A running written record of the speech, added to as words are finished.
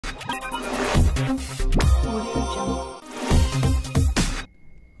Hello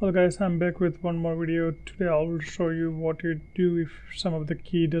guys, I'm back with one more video. Today I will show you what you do if some of the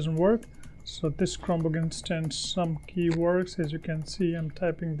key doesn't work. So this Chromebook instance, some key works. As you can see, I'm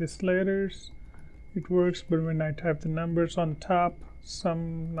typing these letters. It works, but when I type the numbers on top,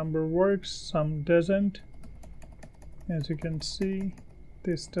 some number works, some doesn't. As you can see,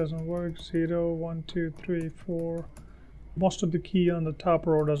 this doesn't work. 0, 1, 2, 3, 4. Most of the key on the top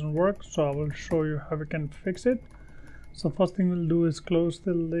row doesn't work, so I will show you how we can fix it. So first thing we'll do is close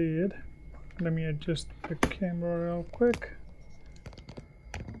the lid. Let me adjust the camera real quick.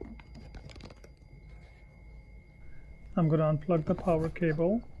 I'm going to unplug the power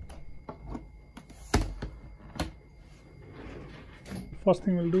cable. First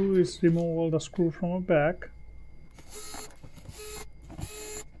thing we'll do is remove all the screws from the back.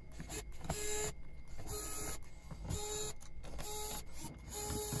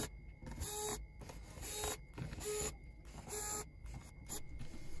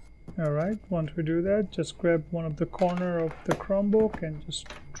 Alright, once we do that, just grab one of the corner of the Chromebook and just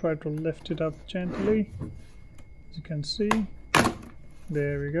try to lift it up gently. As you can see,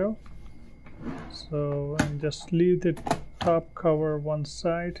 there we go. So, and just leave the top cover one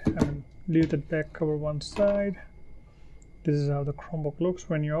side and leave the back cover one side. This is how the Chromebook looks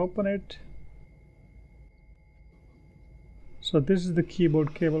when you open it. So this is the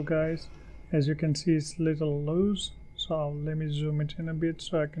keyboard cable, guys. As you can see, it's a little loose. So let me zoom it in a bit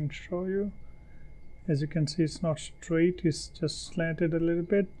so I can show you. As you can see, it's not straight, it's just slanted a little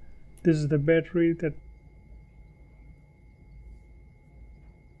bit. This is the battery that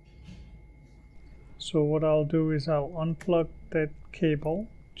so what I'll do is I'll unplug that cable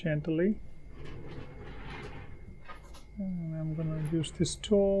gently, and I'm gonna use this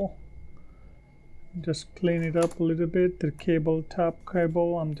tool, just clean it up a little bit. The cable, top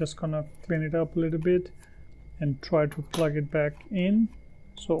cable, I'm just gonna clean it up a little bit and try to plug it back in.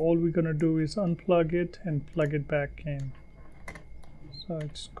 So all we're gonna do is unplug it and plug it back in. So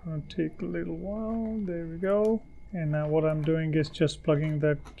it's gonna take a little while. There we go. And now what I'm doing is just plugging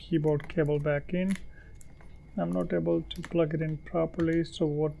the keyboard cable back in. I'm not able to plug it in properly, so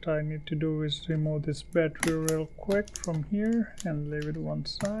what I need to do is remove this battery real quick from here and leave it one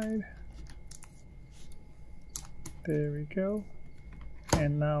side. There we go.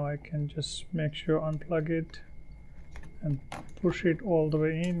 And now I can just make sure unplug it and push it all the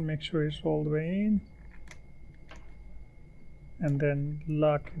way in, make sure it's all the way in, and then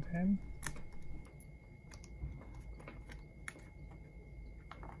lock it in.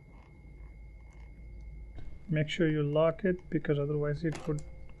 Make sure you lock it, because otherwise it would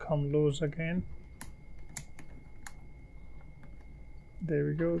come loose again. There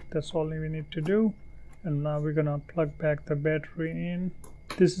we go, that's all we need to do. And now we're gonna plug back the battery in.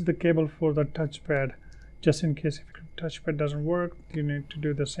 This is the cable for the touchpad. Just in case if your touchpad doesn't work, you need to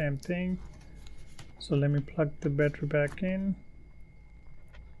do the same thing. So let me plug the battery back in.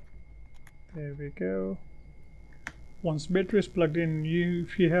 There we go. Once battery is plugged in,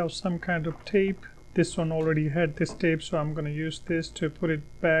 if you have some kind of tape, this one already had this tape, so I'm going to use this to put it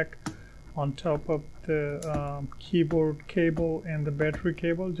back on top of the keyboard cable and the battery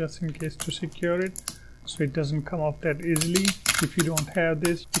cable, just in case, to secure it so it doesn't come off that easily. If you don't have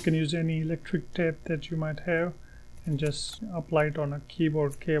this, you can use any electric tape that you might have and just apply it on a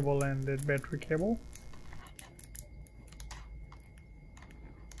keyboard cable and the battery cable.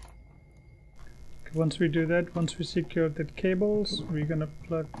 Okay, once we do that, once we secure the cables, we're gonna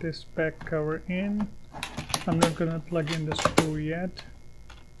plug this back cover in. I'm not gonna plug in the screw yet.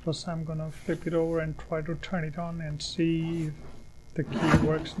 First I'm gonna flip it over and try to turn it on and see if the key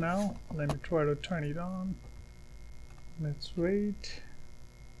works now. Let me try to turn it on. Let's wait.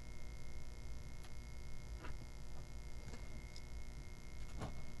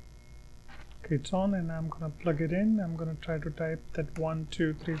 Okay, it's on, and I'm gonna plug it in. I'm gonna try to type that 1,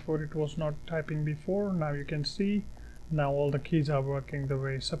 2, 3, 4. It was not typing before. Now you can see. Now all the keys are working the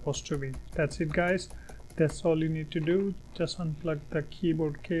way it's supposed to be. That's it, guys. That's all you need to do. Just unplug the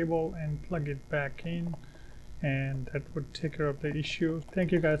keyboard cable and plug it back in, and that would take care of the issue.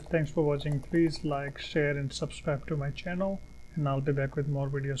 Thank you guys, thanks for watching. Please like, share and subscribe to my channel, and I'll be back with more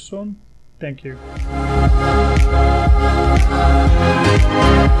videos soon. Thank you.